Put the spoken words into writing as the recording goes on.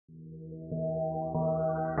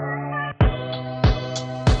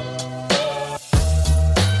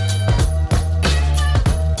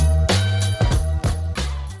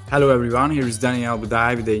Hello everyone, here is Daniel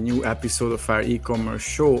Budai with a new episode of our e-commerce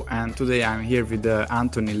show, and today I'm here with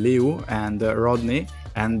Anthony Liu and Rodney,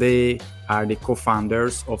 and they are the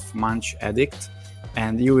co-founders of Munch, Addict,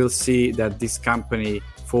 and you will see that this company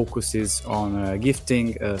focuses on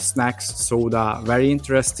gifting, snacks, soda, very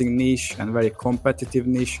interesting niche and very competitive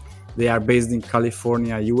niche. They are based in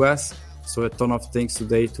California, US, so a ton of things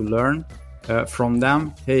today to learn from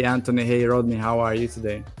them. Hey Anthony, hey Rodney, how are you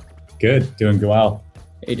today? Good, doing well.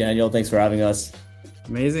 Hey Daniel, thanks for having us.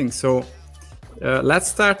 Amazing. So let's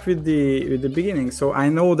start with the beginning. So I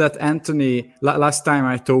know that Anthony, last time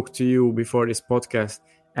I talked to you before this podcast,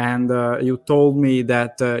 and you told me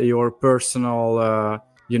that your personal,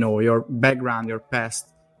 your background, your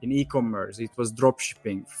past in e-commerce, it was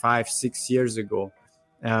dropshipping 5-6 years ago.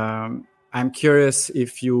 I'm curious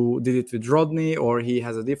if you did it with Rodney or he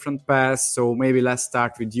has a different past. So maybe let's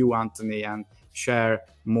start with you, Anthony, and share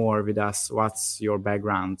more with us. What's your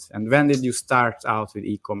background and when did you start out with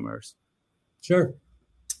e-commerce? Sure.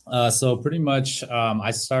 So pretty much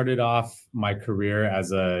I started off my career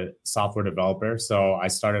as a software developer. So I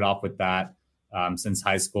started off with that since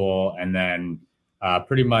high school. And then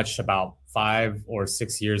pretty much about 5 or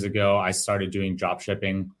 6 years ago, I started doing drop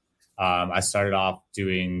shipping. I started off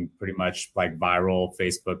doing pretty much like viral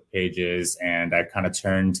Facebook pages, and I kind of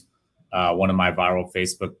turned one of my viral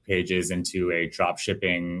Facebook pages into a drop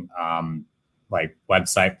shipping like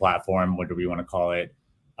website platform, whatever you want to call it.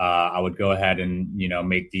 I would go ahead and,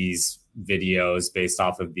 make these videos based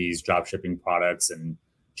off of these drop shipping products and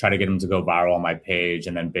try to get them to go viral on my page.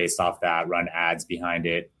 And then based off that, run ads behind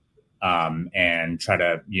it and try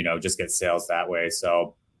to, just get sales that way.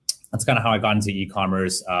 So that's kind of how I got into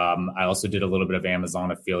e-commerce. I also did a little bit of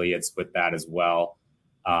Amazon affiliates with that as well.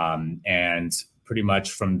 And pretty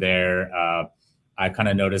much from there, I kind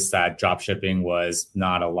of noticed that drop shipping was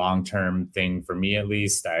not a long-term thing for me, at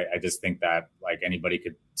least. I just think that like anybody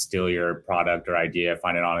could steal your product or idea,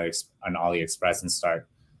 find it on AliExpress and start,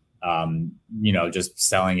 just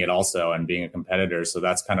selling it also and being a competitor. So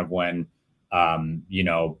that's kind of when,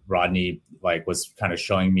 Rodney like was kind of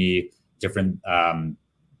showing me different,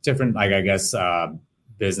 like, I guess,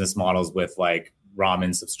 business models with like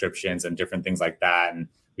ramen subscriptions and different things like that. And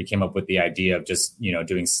we came up with the idea of just,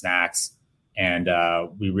 doing snacks. And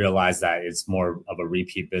we realized that it's more of a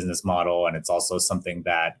repeat business model. And it's also something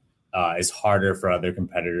that is harder for other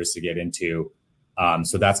competitors to get into.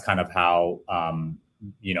 So that's kind of how,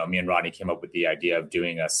 me and Rodney came up with the idea of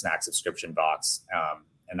doing a snack subscription box.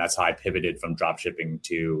 And that's how I pivoted from drop shipping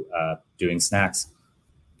to doing snacks.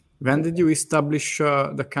 When did you establish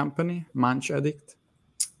the company, Munch Addict?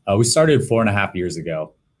 We started 4.5 years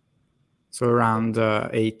ago. So around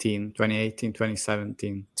 2018,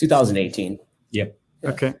 2017. 2018. Yep.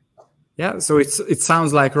 Okay. Yeah. So it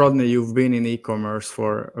sounds like, Rodney, you've been in e-commerce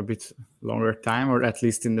for a bit longer time, or at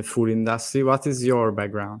least in the food industry. What is your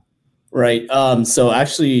background? Right. So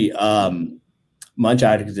actually, Munch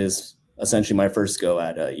Addict is essentially my first go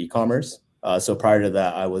at e-commerce. So prior to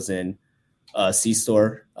that, I was in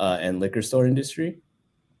C-store and liquor store industry.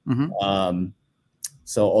 Mm-hmm.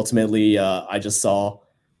 So ultimately, I just saw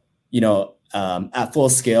at full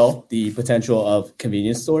scale, the potential of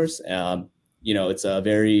convenience stores. It's a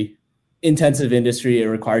very intensive industry. It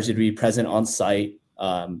requires you to be present on site,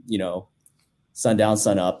 sun down,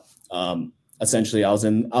 sun up. Essentially, I was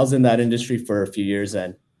in that industry for a few years,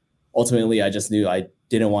 and ultimately I just knew I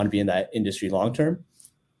didn't want to be in that industry long term.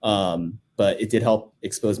 But it did help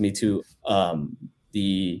expose me to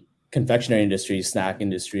the confectionery industry, snack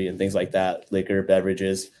industry, and things like that, liquor,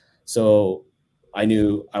 beverages. So I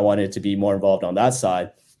knew I wanted to be more involved on that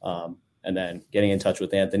side. And then getting in touch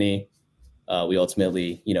with Anthony, we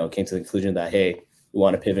ultimately, came to the conclusion that, hey, we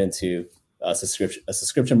want to pivot into a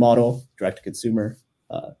subscription model, direct to consumer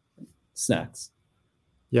snacks.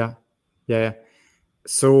 Yeah.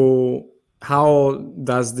 So how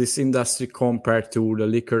does this industry compare to the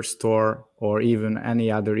liquor store or even any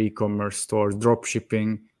other e-commerce stores, drop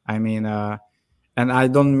shipping? I mean, and I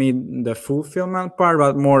don't mean the fulfillment part,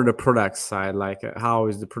 but more the product side, like how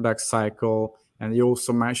is the product cycle? And you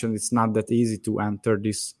also mentioned it's not that easy to enter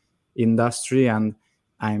this industry. And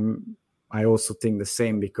I also think the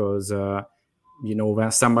same because,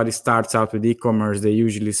 when somebody starts out with e-commerce, they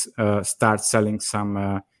usually start selling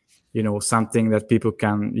some, something that people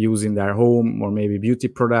can use in their home or maybe beauty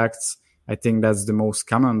products. I think that's the most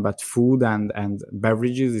common, but food and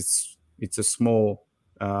beverages, it's a small,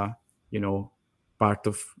 part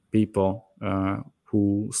of people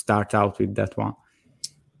who start out with that one.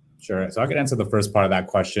 Sure. So I could answer the first part of that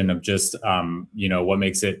question of just, what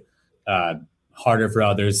makes it harder for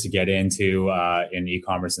others to get into in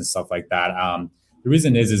e-commerce and stuff like that. The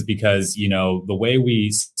reason is because, the way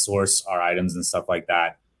we source our items and stuff like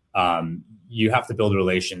that, you have to build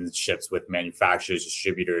relationships with manufacturers,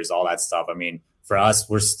 distributors, all that stuff. I mean, for us,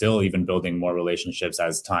 we're still even building more relationships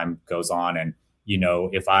as time goes on. And,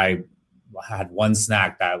 if I had one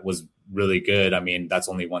snack that was really good, I mean, that's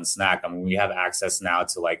only one snack. I mean, we have access now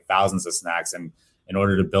to like thousands of snacks. And in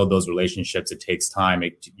order to build those relationships, it takes time.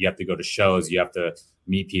 You have to go to shows, you have to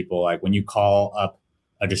meet people. Like when you call up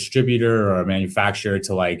a distributor or a manufacturer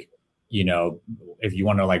to like, if you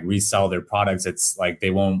want to like resell their products, it's like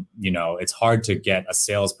they won't, it's hard to get a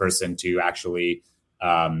salesperson to actually,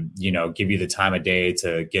 give you the time of day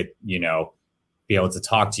to get, be able to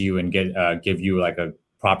talk to you and give you like a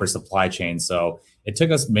proper supply chain. So it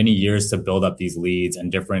took us many years to build up these leads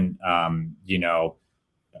and different,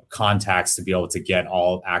 contacts to be able to get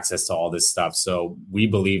all access to all this stuff. So we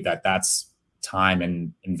believe that that's time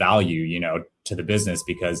and value, to the business,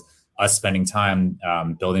 because us spending time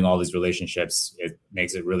building all these relationships, it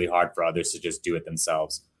makes it really hard for others to just do it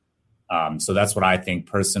themselves. So that's what I think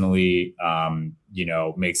personally,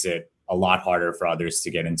 makes it a lot harder for others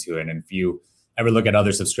to get into it. And if you ever look at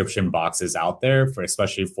other subscription boxes out there,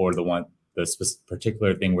 especially for the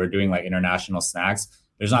particular thing we're doing, like international snacks,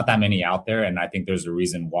 there's not that many out there. And I think there's a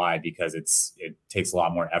reason why, because it takes a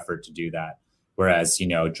lot more effort to do that. Whereas,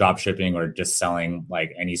 drop shipping or just selling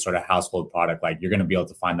like any sort of household product, like you're going to be able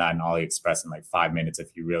to find that in AliExpress in like 5 minutes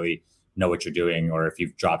if you really know what you're doing, or if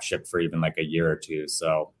you've drop shipped for even like a year or two.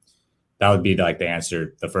 So that would be like the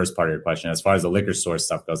answer, the first part of your question. As far as the liquor store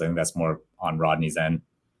stuff goes, I think that's more on Rodney's end.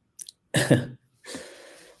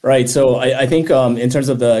 Right. So I think in terms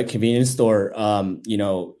of the convenience store,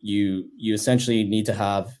 you essentially need to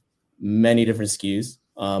have many different SKUs.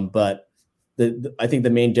 But I think the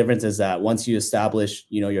main difference is that once you establish,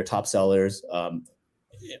 your top sellers,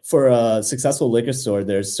 for a successful liquor store,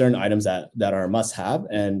 there's certain items that are a must have.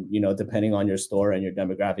 And, depending on your store and your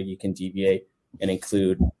demographic, you can deviate and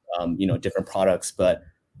include, different products. But,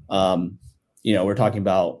 we're talking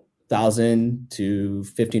about 1,000 to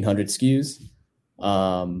 1,500 SKUs.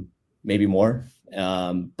 Maybe more.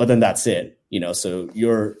 But then that's it, so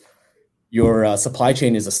your supply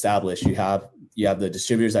chain is established. You have the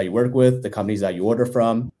distributors that you work with, the companies that you order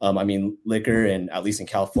from. Liquor, and at least in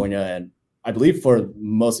California, and I believe for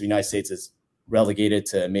most of the United States, is relegated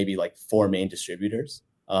to maybe like 4 main distributors.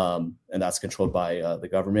 And that's controlled by the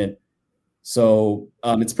government. So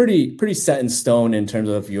it's pretty set in stone in terms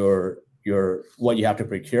of your what you have to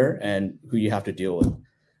procure and who you have to deal with.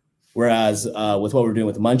 Whereas with what we're doing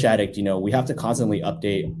with Munch Addict, we have to constantly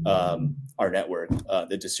update our network,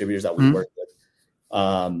 the distributors that we work with.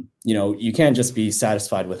 You can't just be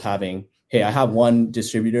satisfied with having, hey, I have one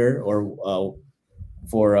distributor or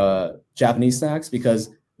for Japanese snacks, because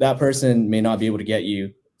that person may not be able to get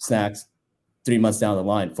you snacks 3 months down the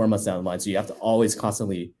line, 4 months down the line. So you have to always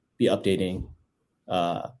constantly be updating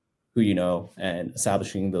who you know and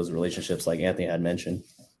establishing those relationships like Anthony had mentioned.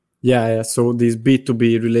 Yeah. So these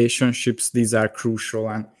B2B relationships, these are crucial.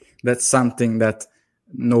 And that's something that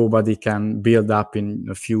nobody can build up in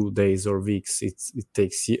a few days or weeks. It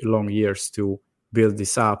takes long years to build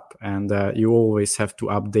this up, and you always have to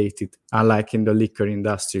update it, unlike in the liquor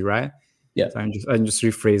industry, right? Yeah. So I'm just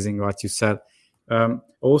rephrasing what you said.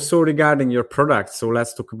 Also regarding your products, so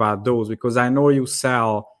let's talk about those, because I know you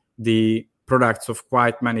sell the products of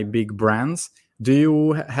quite many big brands. Do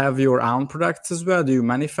you have your own products as well? Do you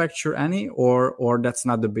manufacture any, or that's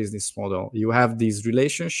not the business model? You have these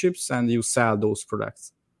relationships and you sell those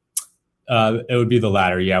products? It would be the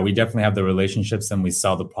latter. Yeah, we definitely have the relationships and we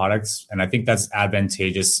sell the products. And I think that's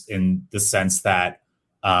advantageous in the sense that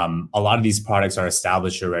a lot of these products are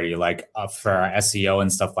established already. Like for our SEO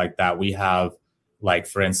and stuff like that, we have, like,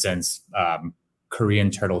 for instance,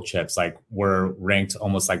 Korean turtle chips. Like, we're ranked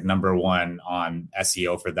almost like #1 on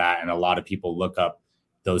SEO for that. And a lot of people look up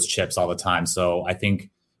those chips all the time. So I think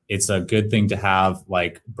it's a good thing to have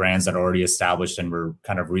like brands that are already established and we're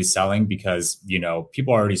kind of reselling, because,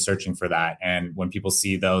 people are already searching for that. And when people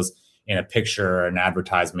see those in a picture or an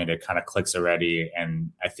advertisement, it kind of clicks already.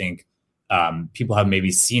 And I think people have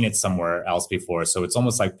maybe seen it somewhere else before. So it's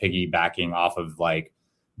almost like piggybacking off of like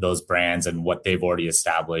those brands and what they've already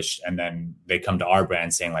established. And then they come to our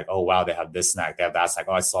brand saying like, oh, wow, they have this snack, they have that snack.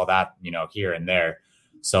 Oh, I saw that, here and there.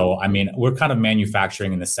 So, I mean, we're kind of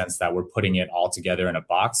manufacturing in the sense that we're putting it all together in a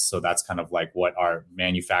box. So that's kind of like what our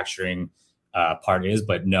manufacturing part is.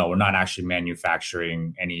 But no, we're not actually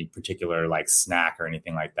manufacturing any particular like snack or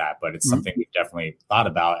anything like that. But it's something we've definitely thought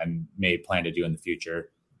about and may plan to do in the future.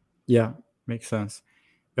 Yeah, makes sense.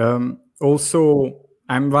 Also,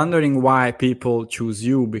 I'm wondering why people choose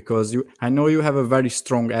you, because I know you have a very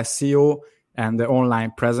strong SEO and the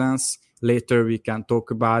online presence. Later we can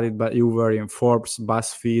talk about it, but you were in Forbes,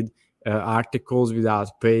 BuzzFeed articles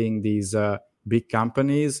without paying these big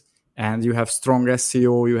companies, and you have strong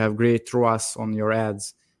SEO, you have great ROAS on your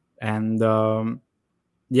ads. And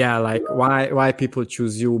like why people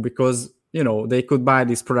choose you? Because they could buy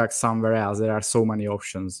these products somewhere else. There are so many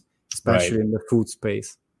options, especially in the food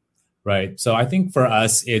space. Right. So I think for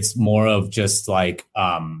us, it's more of just like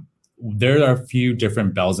there are a few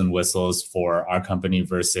different bells and whistles for our company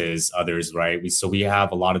versus others, right? We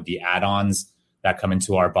have a lot of the add-ons that come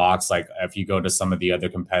into our box. Like if you go to some of the other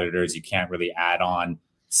competitors, you can't really add on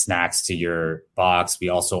snacks to your box. We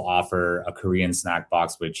also offer a Korean snack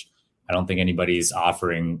box, which I don't think anybody's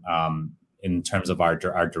offering in terms of our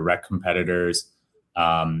direct competitors.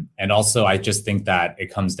 And also, I just think that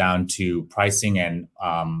it comes down to pricing and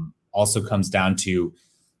also comes down to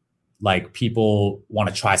like people want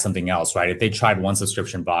to try something else, right? If they tried one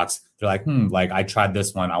subscription box, they're like, like I tried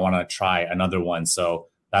this one, I want to try another one. So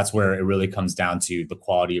that's where it really comes down to the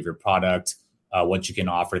quality of your product, what you can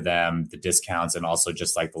offer them, the discounts, and also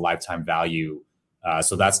just like the lifetime value.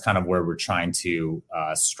 So that's kind of where we're trying to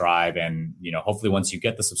strive. And, hopefully once you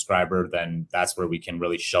get the subscriber, then that's where we can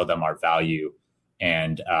really show them our value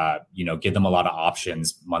and, give them a lot of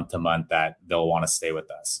options month to month that they'll want to stay with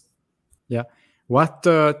us. Yeah. What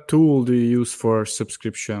tool do you use for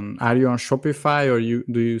subscription? Are you on Shopify or do you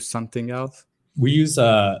use something else? We use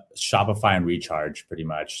Shopify and Recharge pretty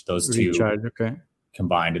much. Those two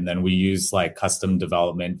combined. And then we use like custom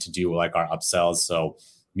development to do like our upsells. So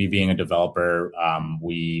me being a developer,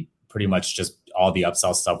 we pretty much just all the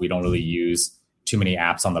upsell stuff. We don't really use too many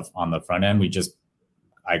apps on the front end.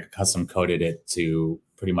 I custom coded it to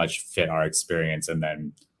pretty much fit our experience and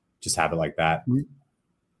then just have it like that.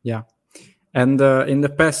 Yeah. And in the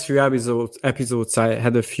past few episodes, I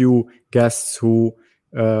had a few guests who,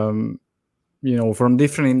 from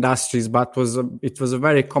different industries, but it was a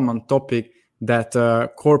very common topic that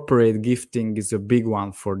corporate gifting is a big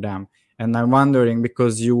one for them. And I'm wondering,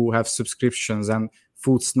 because you have subscriptions and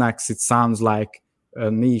food snacks, it sounds like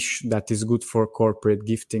a niche that is good for corporate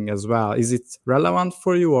gifting as well. Is it relevant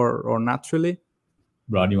for you or not really?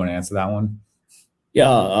 Rod, do you want to answer that one? Yeah,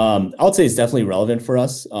 I would say it's definitely relevant for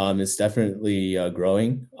us. It's definitely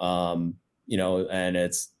growing, and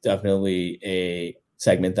it's definitely a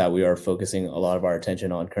segment that we are focusing a lot of our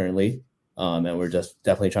attention on currently. And we're just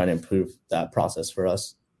definitely trying to improve that process for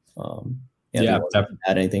us. Definitely.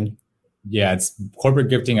 Add anything? Yeah, it's corporate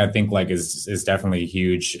gifting. I think like is definitely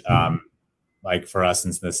huge. Like for us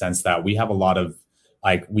in the sense that we have a lot of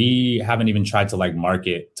like we haven't even tried to like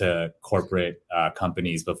market to corporate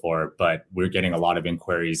companies before, but we're getting a lot of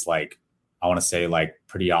inquiries. Like I want to say like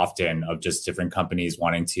pretty often of just different companies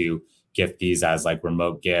wanting to gift these as like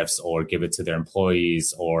remote gifts or give it to their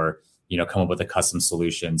employees or come up with a custom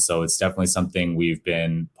solution. So it's definitely something we've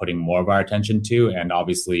been putting more of our attention to, and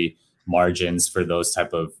obviously margins for those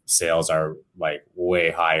type of sales are like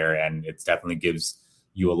way higher, and it definitely gives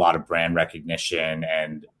you a lot of brand recognition,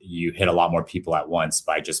 and you hit a lot more people at once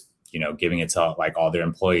by just giving it to like all their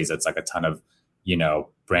employees. It's like a ton of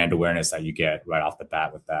brand awareness that you get right off the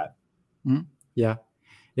bat with that. Yeah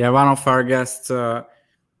One of our guests,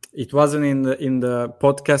 it wasn't in the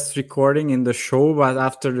podcast recording in the show, but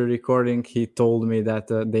after the recording he told me that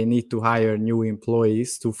they need to hire new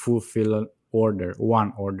employees to fulfill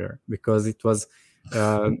one order, because it was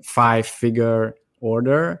a 5-figure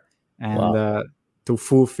order, and to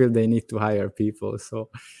fulfill they need to hire people. So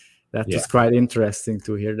that was quite interesting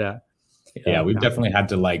to hear that. We've definitely had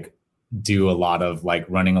to like do a lot of like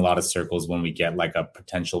running a lot of circles when we get like a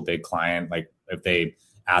potential big client. Like if they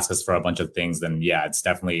ask us for a bunch of things, then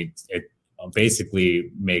it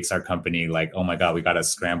basically makes our company like, oh my God, we got to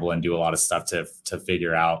scramble and do a lot of stuff to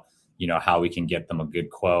figure out how we can get them a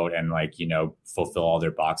good quote and like fulfill all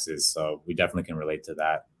their boxes. So we definitely can relate to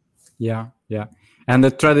that. Yeah And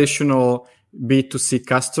the traditional B2C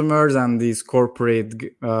customers and these corporate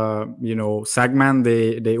segment,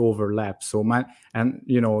 they overlap. So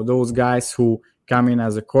those guys who come in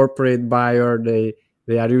as a corporate buyer,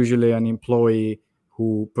 they are usually an employee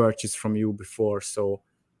who purchased from you before. So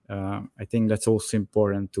I think that's also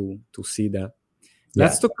important to see that.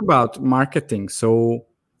 Let's talk about marketing. So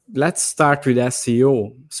let's start with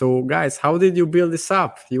SEO. So guys, how did you build this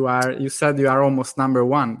up? You said you are almost number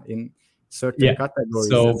one in certain categories.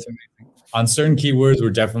 So that's amazing. On certain keywords, we're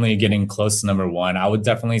definitely getting close to number one. I would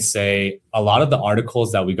definitely say a lot of the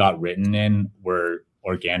articles that we got written in were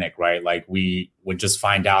organic, right? Like we would just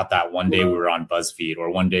find out that one day we were on BuzzFeed or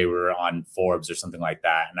one day we were on Forbes or something like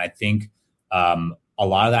that. And I think a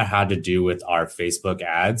lot of that had to do with our Facebook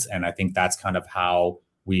ads. And I think that's kind of how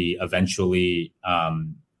we eventually,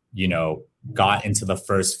 got into the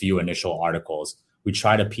first few initial articles. We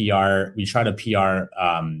tried a PR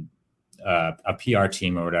a PR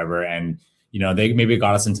team or whatever, and they maybe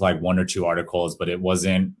got us into like one or two articles, but it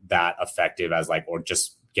wasn't that effective as or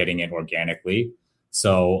just getting it organically.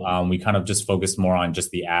 So we kind of just focused more on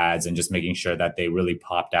just the ads and just making sure that they really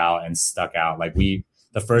popped out and stuck out.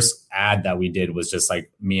 The first ad that we did was just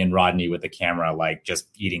like me and Rodney with the camera, like just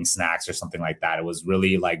eating snacks or something like that. It was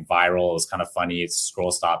really like viral. It was kind of funny. It's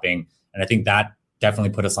scroll stopping. And I think that definitely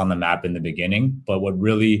put us on the map in the beginning. But what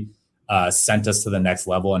really sent us to the next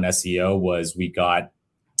level in SEO was we got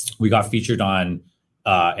featured on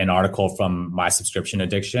an article from My Subscription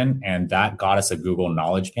Addiction, and that got us a Google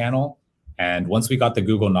Knowledge Panel. And once we got the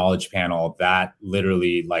Google Knowledge Panel, that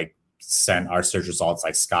literally like sent our search results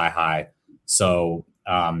like sky high. So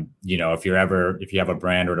if you have a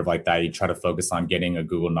brand or whatever like that, you try to focus on getting a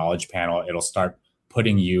Google Knowledge Panel, it'll start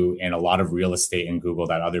putting you in a lot of real estate in Google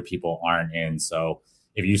that other people aren't in. So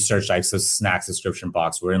if you search like snack subscription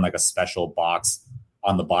box, we're in like a special box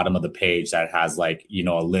on the bottom of the page that has like,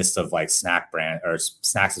 a list of like snack brand or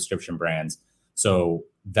snack subscription brands. So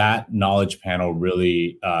that knowledge panel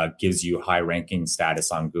really gives you high ranking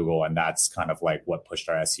status on Google. And that's kind of like what pushed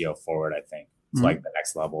our SEO forward, I think. It's like the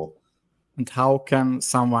next level. And how can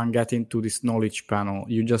someone get into this knowledge panel?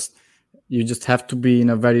 You just have to be in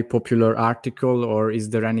a very popular article, or is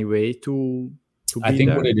there any way to be I think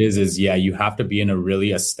there? what it is you have to be in a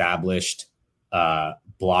really established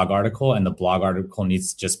blog article, and the blog article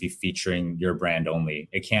needs to just be featuring your brand only.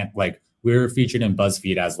 It can't we're featured in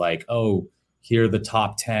BuzzFeed as like, oh, here are the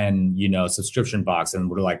top 10, subscription box, and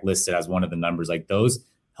we're like listed as one of the numbers. Like those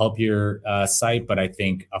help your site, but I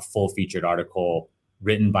think a full featured article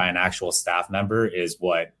written by an actual staff member is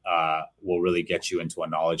what will really get you into a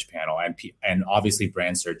knowledge panel, and obviously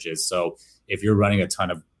brand searches. So if you're running a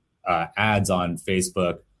ton of ads on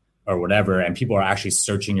Facebook or whatever, and people are actually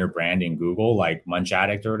searching your brand in Google, like Munch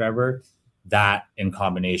Addict or whatever, that in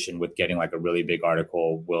combination with getting like a really big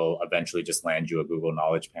article will eventually just land you a Google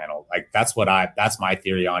Knowledge Panel. Like that's my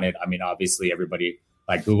theory on it. I mean, obviously everybody,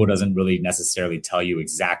 like Google doesn't really necessarily tell you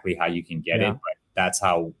exactly how you can get it, but that's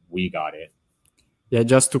how we got it. Yeah,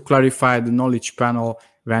 just to clarify, the knowledge panel,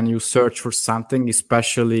 when you search for something,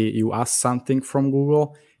 especially you ask something from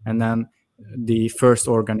Google, and then the first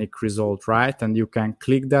organic result, right? And you can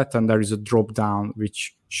click that, and there is a drop down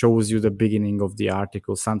which shows you the beginning of the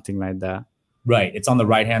article, something like that. Right. It's on the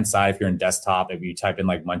right-hand side. If you're in desktop, if you type in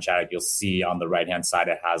like Munch Addict, you'll see on the right-hand side,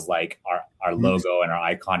 it has like our logo and our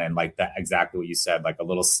icon, and like that, exactly what you said, like a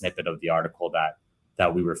little snippet of the article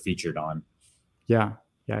that we were featured on. Yeah,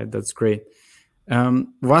 that's great.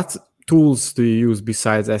 What tools do you use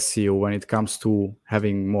besides SEO when it comes to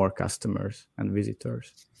having more customers and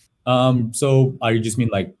visitors? So you just mean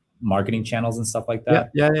like marketing channels and stuff like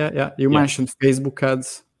that? Yeah. You mentioned Facebook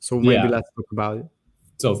ads, so maybe let's talk about it.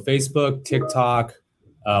 So Facebook, TikTok,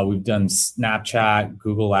 we've done Snapchat,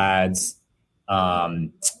 Google Ads,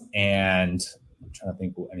 and I'm trying to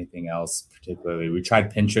think of anything else particularly. We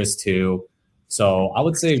tried Pinterest too. So I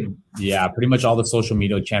would say, pretty much all the social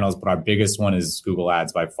media channels, but our biggest one is Google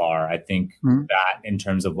Ads by far. I think that in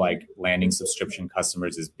terms of like landing subscription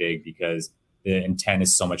customers is big because the intent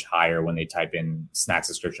is so much higher when they type in snack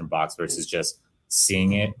subscription box versus just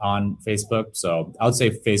seeing it on Facebook. So I would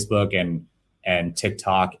say Facebook and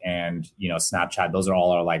TikTok and, Snapchat, those are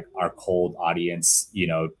all our cold audience.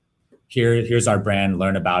 Here's our brand,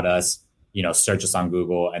 learn about us, search us on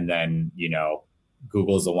Google, and then,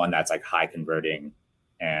 Google's the one that's like high converting,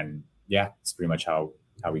 and it's pretty much how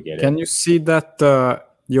we get it. Can you see that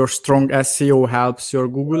your strong SEO helps your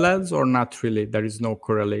Google Ads, or not really? There is no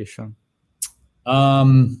correlation.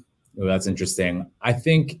 That's interesting. I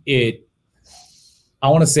think I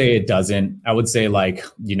want to say it doesn't. I would say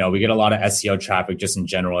we get a lot of SEO traffic just in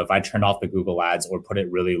general. If I turn off the Google Ads or put it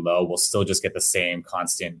really low, we'll still just get the same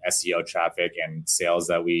constant SEO traffic and sales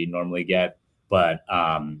that we normally get. But,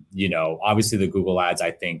 obviously the Google Ads,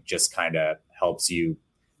 I think, just kind of helps you.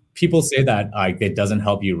 People say that it doesn't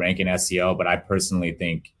help you rank in SEO, but I personally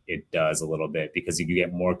think it does a little bit because you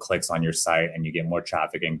get more clicks on your site and you get more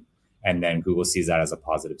traffic, and then Google sees that as a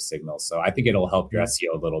positive signal. So I think it'll help your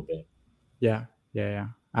SEO a little bit. Yeah.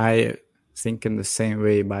 I think in the same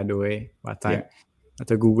way, by the way, but I'm not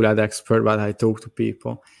a Google Ad expert, but I talk to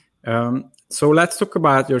people. So let's talk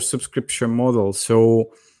about your subscription model.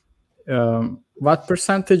 So what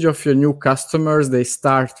percentage of your new customers, they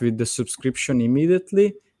start with the subscription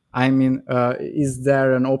immediately? I mean, is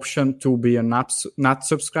there an option to be a not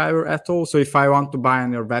subscriber at all? So if I want to buy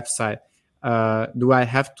on your website, do I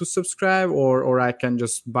have to subscribe, or I can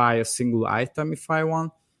just buy a single item if I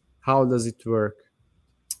want? How does it work?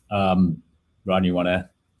 Rodney, you want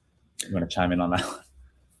to chime in on that one?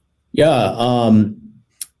 Yeah,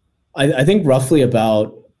 I think roughly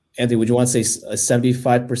about, Anthony, would you want to say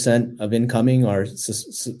 75% of incoming are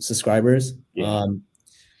subscribers? Yeah.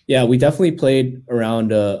 Yeah, we definitely played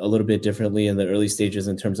around a little bit differently in the early stages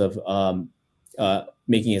in terms of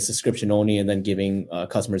making it subscription only and then giving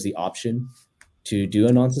customers the option to do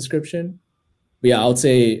a non-subscription. But yeah, I would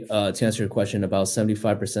say to answer your question, about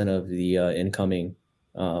 75% of the incoming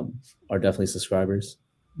are definitely subscribers.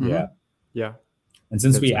 Yeah. Yeah. And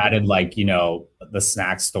since we added the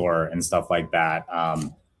snack store and stuff like that,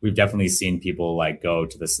 we've definitely seen people go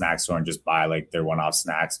to the snack store and just buy their one-off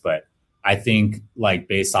snacks. But I think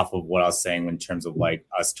based off of what I was saying in terms of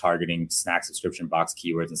us targeting snack subscription box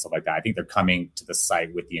keywords and stuff like that, I think they're coming to the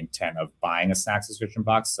site with the intent of buying a snack subscription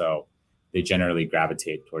box. So they generally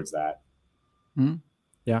gravitate towards that. Mm-hmm.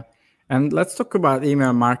 Yeah. And let's talk about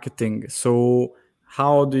email marketing. So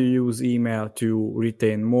how do you use email to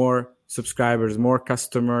retain more subscribers, more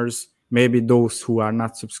customers, maybe those who are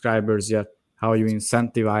not subscribers yet? How you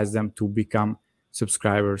incentivize them to become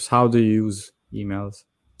subscribers? How do you use emails?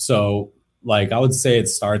 So I would say it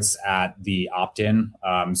starts at the opt-in.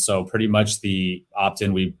 So pretty much the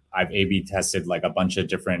opt-in, I've A/B tested a bunch of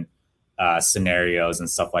different scenarios and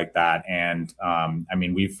stuff like that. And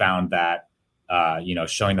we found that,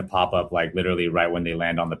 showing the pop-up literally right when they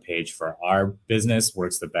land on the page for our business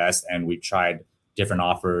works the best. And we've tried different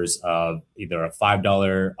offers of either a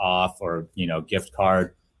 $5 off or, gift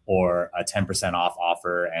card, or a 10% off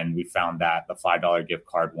offer. And we found that the $5 gift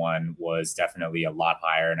card one was definitely a lot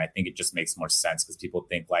higher. And I think it just makes more sense because people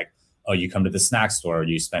think oh, you come to the snack store,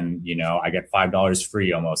 you spend, I get $5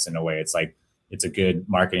 free almost in a way. It's a good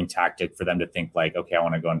marketing tactic for them to think okay, I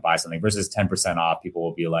want to go and buy something versus 10% off. People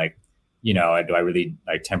will be do I really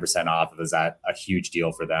 10% off? Is that a huge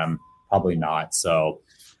deal for them? Probably not. So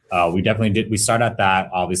we definitely did. We start at that,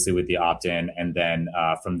 obviously, with the opt-in. And then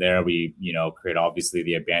from there, we, create obviously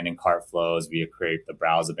the abandoned cart flows. We create the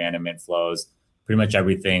browse abandonment flows, pretty much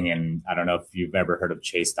everything. And I don't know if you've ever heard of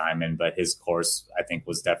Chase Diamond, but his course, I think,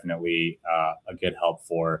 was definitely a good help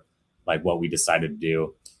for what we decided to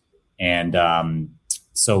do. And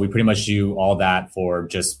so we pretty much do all that for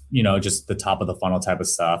just the top of the funnel type of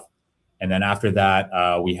stuff. And then after that,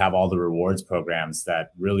 we have all the rewards programs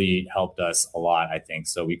that really helped us a lot, I think.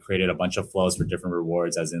 So we created a bunch of flows for different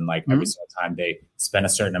rewards, as in every single time they spend a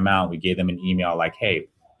certain amount, we gave them an email hey,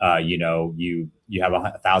 you have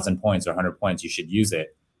 1,000 points or 100 points, you should use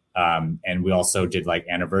it. And we also did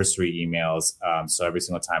anniversary emails. So every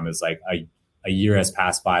single time it was a year has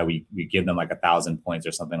passed by, we give them 1,000 points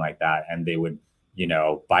or something like that. And they would,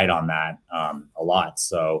 bite on that a lot.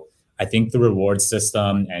 So I think the reward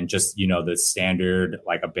system and just, the standard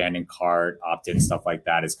abandoned cart, opt-in stuff like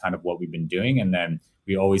that is kind of what we've been doing. And then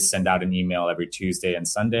we always send out an email every Tuesday and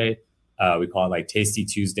Sunday. We call it Tasty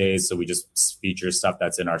Tuesdays. So we just feature stuff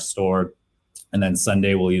that's in our store. And then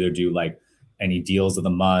Sunday we'll either do any deals of the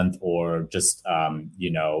month or just,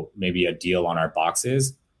 maybe a deal on our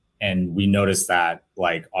boxes. And we noticed that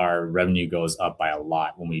our revenue goes up by a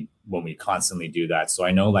lot when we constantly do that. So I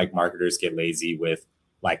know marketers get lazy with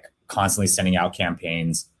constantly sending out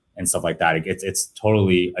campaigns and stuff like that. It's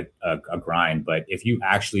totally a grind. But if you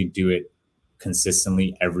actually do it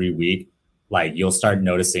consistently every week, you'll start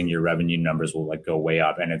noticing your revenue numbers will go way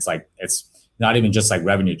up. And it's not even just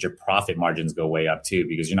revenue, your profit margins go way up too,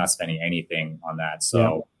 because you're not spending anything on that.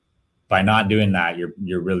 So by not doing that,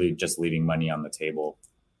 you're really just leaving money on the table.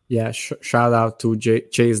 Yeah. Shout out to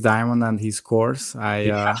Chase Diamond and his course.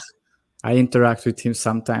 I interact with him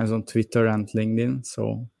sometimes on Twitter and LinkedIn.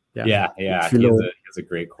 So yeah. He has a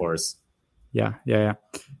great course. Yeah.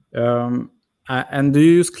 And do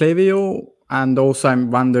you use Klaviyo? And also,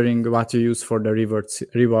 I'm wondering what you use for the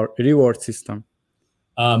reward system.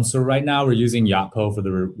 So right now we're using Yotpo for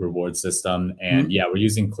the reward system, and we're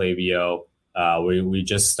using Klaviyo. We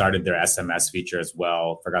just started their SMS feature as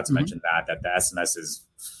well. Forgot to mention that the SMS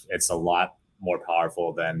it's a lot more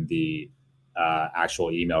powerful than the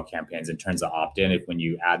actual email campaigns in terms of opt-in. If when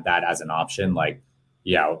you add that as an option,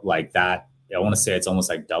 that, I want to say it's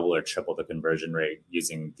almost double or triple the conversion rate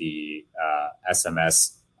using the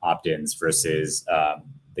SMS opt-ins versus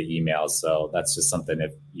the emails. So that's just something,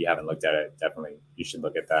 if you haven't looked at it, definitely you should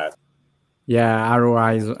look at that. Yeah,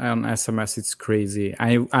 ROI on SMS, it's crazy.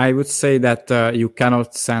 I would say that you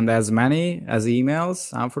cannot send as many as emails,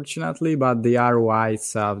 unfortunately, but the ROI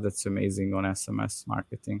itself, that's amazing on SMS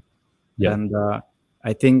marketing. Yeah. And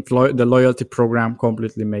I think the loyalty program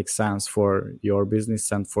completely makes sense for your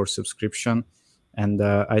business and for subscription. And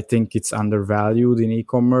I think it's undervalued in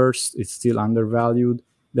e-commerce. It's still undervalued.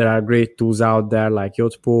 There are great tools out there like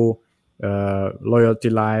Yotpo, Loyalty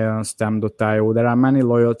Lion, Stem.io. There are many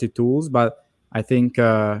loyalty tools, but I think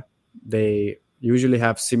they usually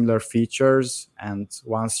have similar features. And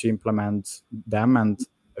once you implement them and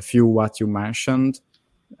a few what you mentioned,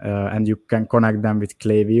 and you can connect them with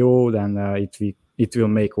Klaviyo, then it will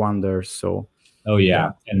make wonders. So. Oh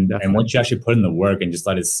yeah. And once you actually put in the work and just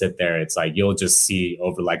let it sit there, it's like you'll just see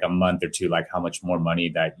over like a month or two like how much more money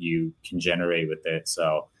that you can generate with it.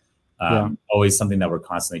 So always something that we're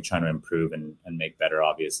constantly trying to improve and make better,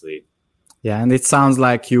 obviously. Yeah, and it sounds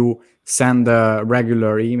like you send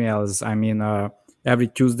regular emails. I mean, every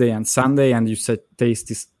Tuesday and Sunday, and you said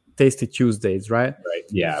Tasty Tuesdays, right? Right.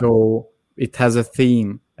 Yeah. So it has a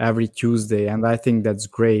theme every Tuesday, and I think that's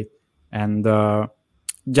great. And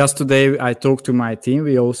just today, I talked to my team.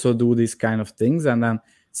 We also do these kind of things, and then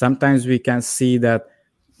sometimes we can see that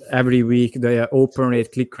every week the open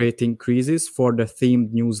rate, click rate increases for the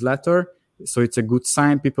themed newsletter. So it's a good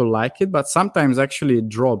sign. People like it, but sometimes actually it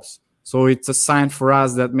drops. So it's a sign for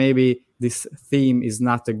us that maybe this theme is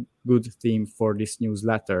not a good theme for this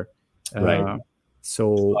newsletter. Right.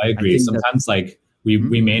 So I agree. Sometimes like we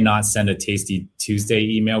may not send a Tasty Tuesday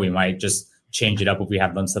email. We might just change it up if we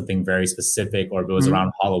have done something very specific, or if it was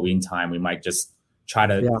around Halloween time, we might just try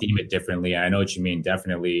to theme it differently. And I know what you mean.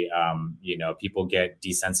 Definitely, people get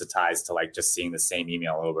desensitized to like just seeing the same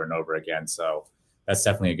email over and over again. So that's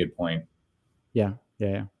definitely a good point. Yeah.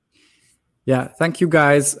 Thank you,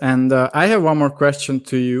 guys. And I have one more question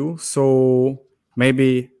to you. So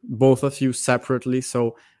maybe both of you separately.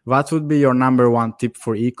 So what would be your number one tip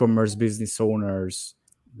for e-commerce business owners,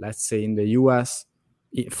 let's say in the US,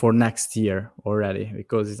 for next year already,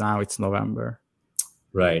 because now it's November?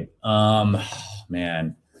 Right.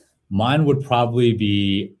 Man, mine would probably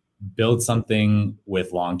be build something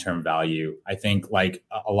with long-term value. I think like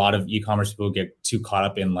a lot of e-commerce people get too caught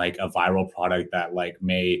up in like a viral product that like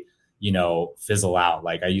may, fizzle out.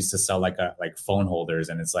 Like I used to sell like phone holders,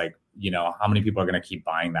 and it's like, how many people are going to keep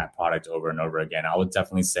buying that product over and over again? I would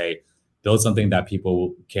definitely say build something that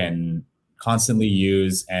people can constantly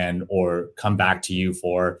use or come back to you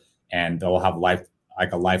for, and they'll have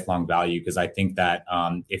a lifelong value. Because I think that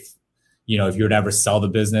if you were to ever sell the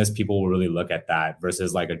business, people will really look at that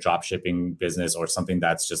versus like a drop shipping business or something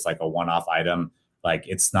that's just like a one-off item. Like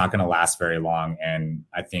it's not going to last very long. And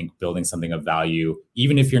I think building something of value,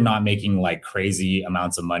 even if you're not making like crazy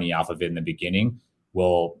amounts of money off of it in the beginning,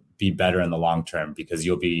 will be better in the long term, because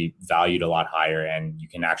you'll be valued a lot higher and you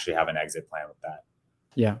can actually have an exit plan with that.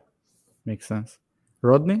 Yeah, makes sense.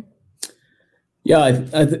 Rodney? Yeah,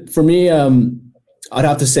 for me, I'd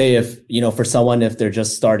have to say for someone, if they're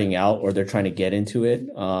just starting out or they're trying to get into it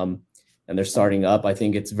and they're starting up, I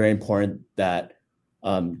think it's very important that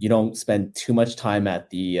you don't spend too much time at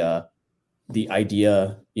the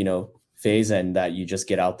idea, phase, and that you just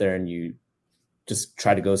get out there and you just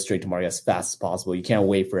try to go straight to market as fast as possible. You can't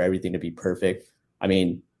wait for everything to be perfect. I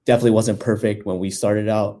mean, definitely wasn't perfect when we started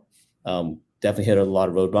out. Definitely hit a lot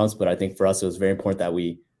of road bumps, but I think for us, it was very important that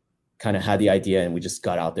we kind of had the idea and we just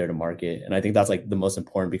got out there to market. And I think that's like the most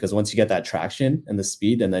important, because once you get that traction and the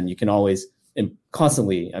speed, and then you can always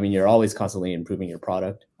you're always constantly improving your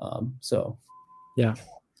product. Yeah,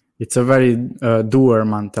 it's a very doer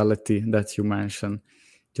mentality that you mentioned.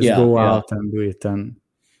 Just go out and do it. And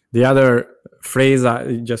the other phrase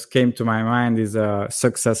that just came to my mind is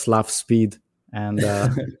success loves speed. And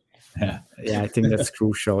I think that's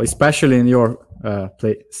crucial, especially in your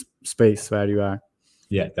space where you are.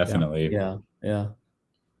 Yeah, definitely.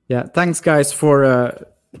 Yeah. Thanks, guys, for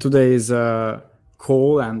today's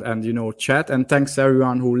call and chat, and thanks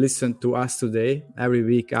everyone who listened to us today. Every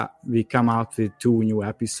week we come out with 2 new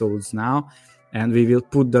episodes now, and we will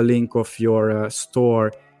put the link of your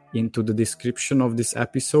store into the description of this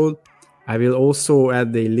episode. I will also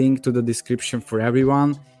add a link to the description for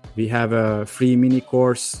everyone. We have a free mini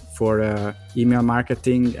course for email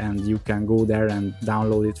marketing, and you can go there and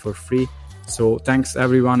download it for free. So thanks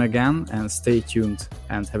everyone again, and stay tuned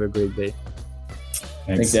and have a great day.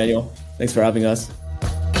 Thanks, Daniel. Thanks for having us.